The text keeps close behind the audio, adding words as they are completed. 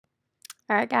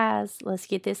Alright guys, let's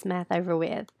get this math over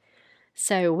with.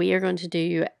 So we are going to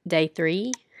do day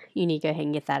 3. You need to go ahead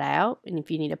and get that out. And if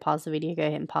you need to pause the video, go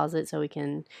ahead and pause it so we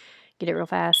can get it real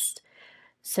fast.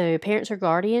 So parents or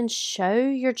guardians, show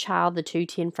your child the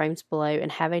 210 frames below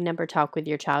and have a number talk with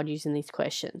your child using these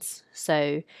questions.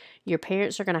 So your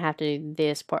parents are going to have to do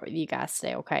this part with you guys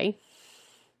today, okay?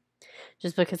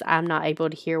 Just because I'm not able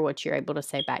to hear what you're able to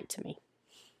say back to me.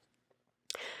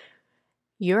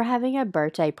 You're having a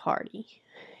birthday party.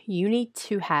 You need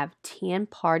to have 10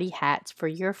 party hats for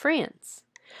your friends.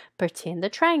 Pretend the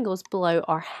triangles below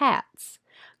are hats.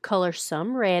 Color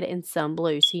some red and some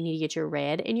blue. So you need to get your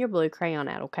red and your blue crayon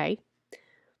out, okay?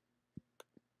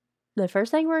 The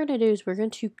first thing we're going to do is we're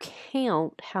going to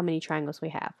count how many triangles we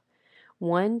have.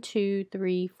 1, 2,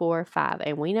 3, 4, 5.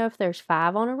 And we know if there's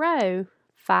 5 on a row,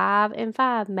 5 and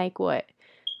 5 make what?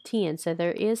 10. So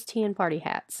there is 10 party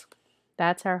hats.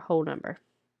 That's our whole number.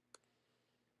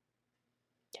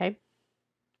 Okay.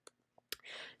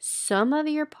 Some of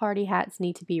your party hats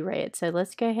need to be red. So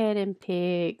let's go ahead and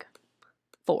pick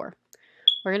 4.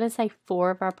 We're going to say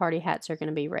 4 of our party hats are going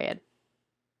to be red.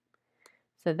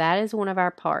 So that is one of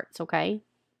our parts, okay?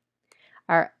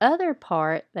 Our other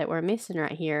part that we're missing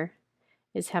right here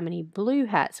is how many blue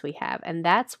hats we have. And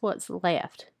that's what's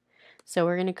left. So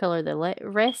we're going to color the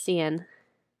rest in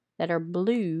that are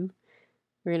blue.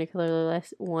 We're going to color the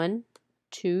rest 1,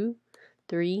 2,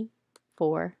 3,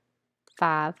 4,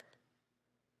 5,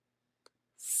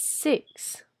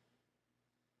 6.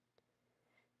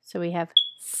 So we have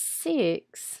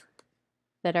 6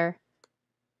 that are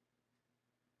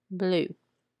blue.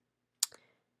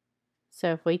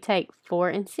 So if we take 4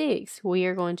 and 6, we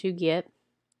are going to get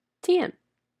 10.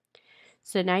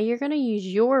 So now you're going to use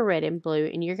your red and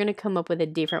blue and you're going to come up with a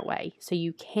different way. So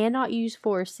you cannot use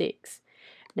 4 or 6.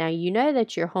 Now you know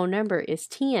that your whole number is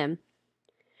 10,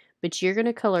 but you're going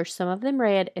to color some of them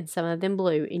red and some of them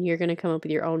blue, and you're going to come up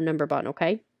with your own number button,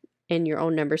 okay? And your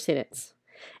own number sentence.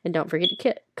 And don't forget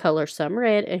to color some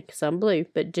red and some blue,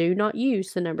 but do not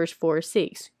use the numbers 4 or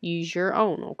 6. Use your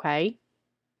own, okay?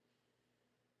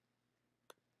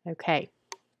 Okay.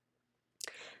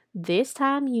 This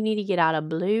time you need to get out a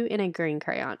blue and a green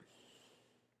crayon.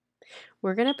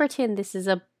 We're going to pretend this is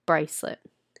a bracelet.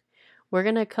 We're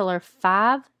going to color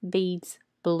 5 beads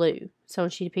blue. So I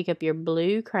want you to pick up your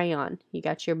blue crayon. You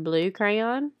got your blue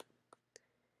crayon?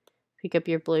 Pick up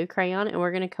your blue crayon and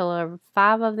we're going to color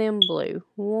 5 of them blue.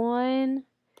 1,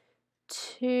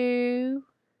 2,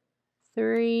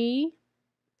 3,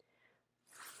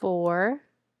 4,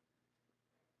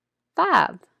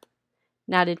 5.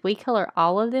 Now, did we color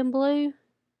all of them blue?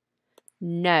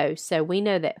 No. So we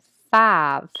know that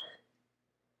 5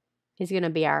 is going to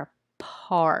be our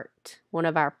part, one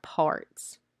of our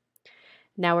parts.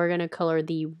 Now we're going to color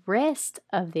the rest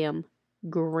of them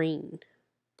green.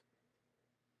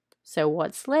 So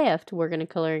what's left, we're going to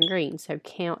color in green. So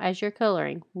count as you're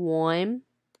coloring. 1,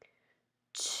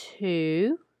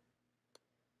 2,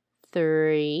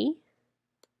 3,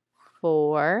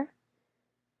 4,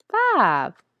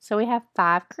 5. So we have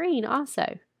 5 green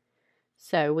also.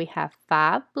 So we have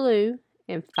 5 blue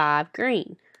and 5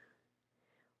 green.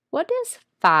 What does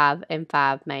 5 and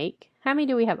 5 make? How many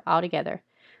do we have all together?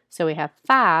 So we have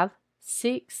 5,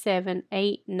 6, 7,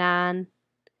 8, 9,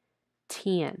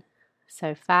 10.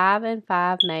 So 5 and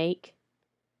 5 make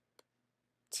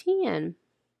 10.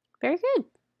 Very good.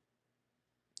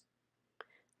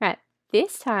 All right,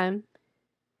 this time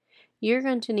you're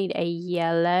going to need a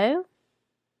yellow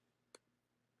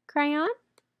crayon.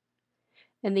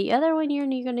 And the other one you're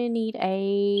going to need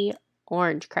a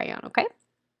orange crayon, okay?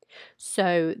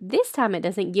 So this time it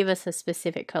doesn't give us a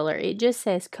specific color. It just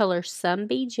says color some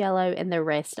beads yellow and the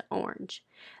rest orange.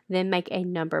 Then make a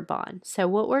number bond. So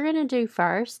what we're going to do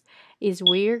first is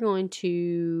we're going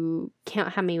to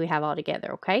count how many we have all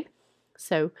together, okay?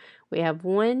 So we have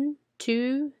 1,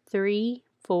 2, 3,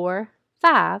 4,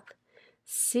 5,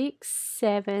 6,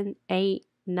 7, 8,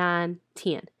 9,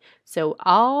 10. So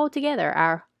all together,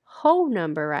 our whole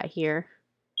number right here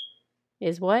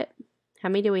is what? How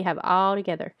many do we have all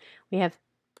together? We have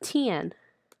 10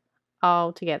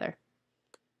 all together.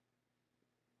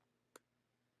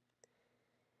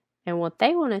 And what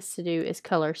they want us to do is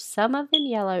color some of them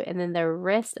yellow and then the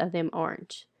rest of them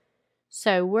orange.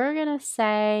 So we're going to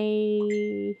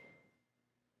say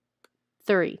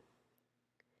 3.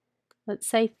 Let's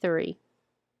say 3.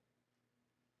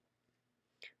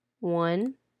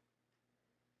 1,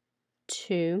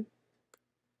 2,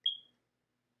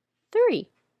 3.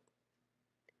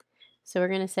 So we're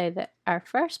going to say that our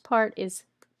first part is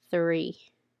 3.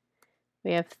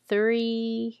 We have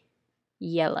 3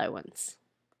 yellow ones.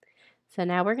 So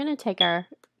now we're going to take our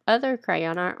other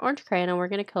crayon, our orange crayon, and we're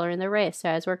going to color in the rest. So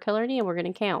as we're coloring in, we're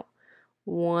going to count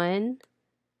 1,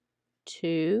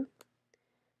 2,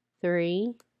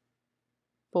 3,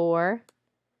 4,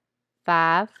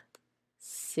 5,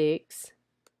 6,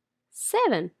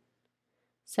 7.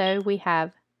 So we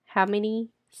have how many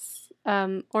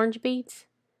orange beads?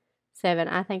 7.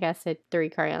 I think I said 3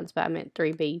 crayons, but I meant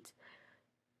 3 beads.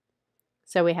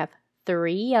 So we have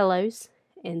 3 yellows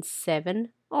and 7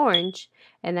 orange,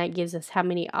 and that gives us how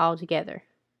many all together?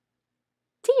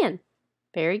 10.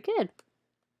 Very good.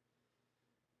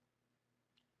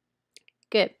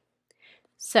 Good.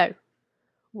 So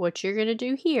what you're going to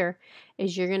do here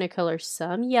is you're going to color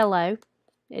some yellow.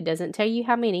 It doesn't tell you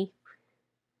how many.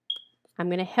 I'm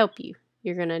going to help you.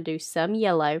 You're going to do some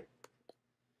yellow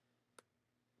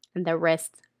and the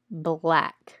rest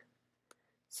black.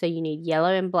 So you need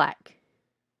yellow and black.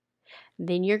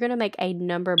 Then you're going to make a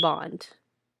number bond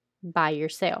by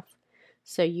yourself.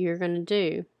 So you're going to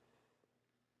do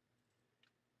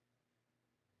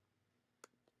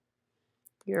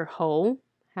your whole,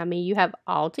 how many you have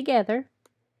all together,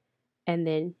 and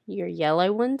then your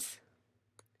yellow ones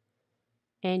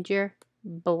and your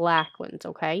black ones,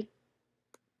 okay?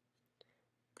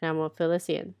 And I'm going to fill this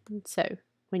in. So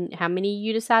how many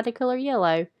you decide to color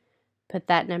yellow, put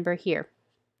that number here.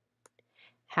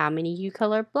 How many you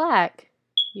color black,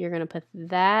 you're going to put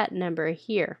that number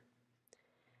here.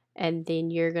 And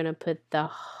then you're going to put the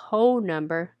whole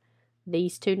number,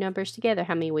 these two numbers together,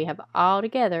 how many we have all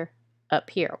together, up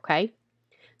here, okay?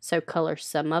 So color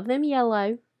some of them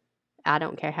yellow. I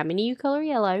don't care how many you color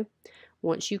yellow.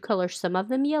 Once you color some of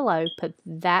them yellow, put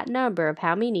that number of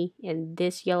how many in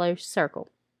this yellow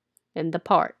circle, in the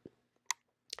part.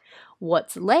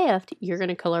 What's left, you're going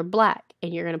to color black,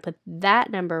 and you're going to put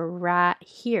that number right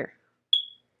here.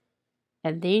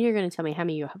 And then you're going to tell me how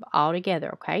many you have all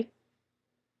together, okay?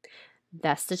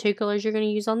 That's the 2 colors you're going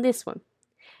to use on this one.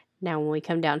 Now when we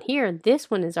come down here, this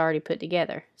one is already put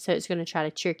together, so it's going to try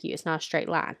to trick you. It's not a straight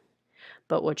line.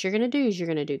 But what you're going to do is you're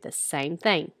going to do the same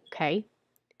thing, okay?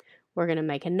 We're going to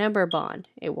make a number bond.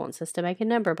 It wants us to make a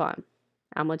number bond.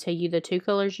 I'm going to tell you the 2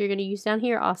 colors you're going to use down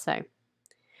here also.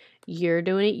 You're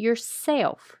doing it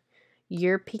yourself.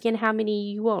 You're picking how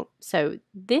many you want. So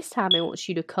this time it wants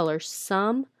you to color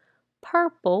some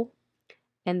purple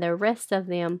and the rest of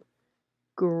them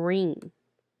green.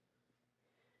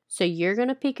 So you're going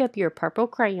to pick up your purple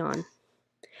crayon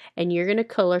and you're going to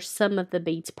color some of the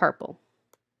beads purple.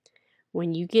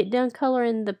 When you get done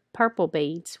coloring the purple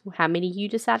beads, how many you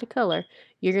decide to color,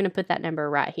 you're going to put that number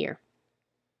right here.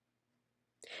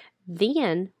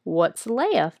 Then what's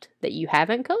left that you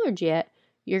haven't colored yet,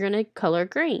 you're going to color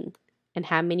green. And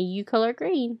how many you color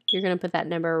green, you're going to put that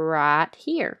number right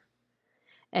here.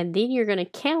 And then you're going to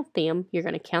count them. You're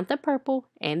going to count the purple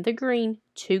and the green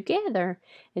together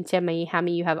and tell me how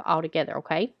many you have all together,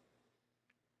 okay?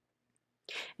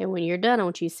 And when you're done, I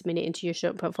want you to submit it into your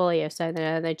short portfolio so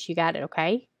that you got it,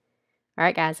 okay? All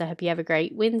right, guys, I hope you have a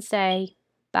great Wednesday.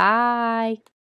 Bye.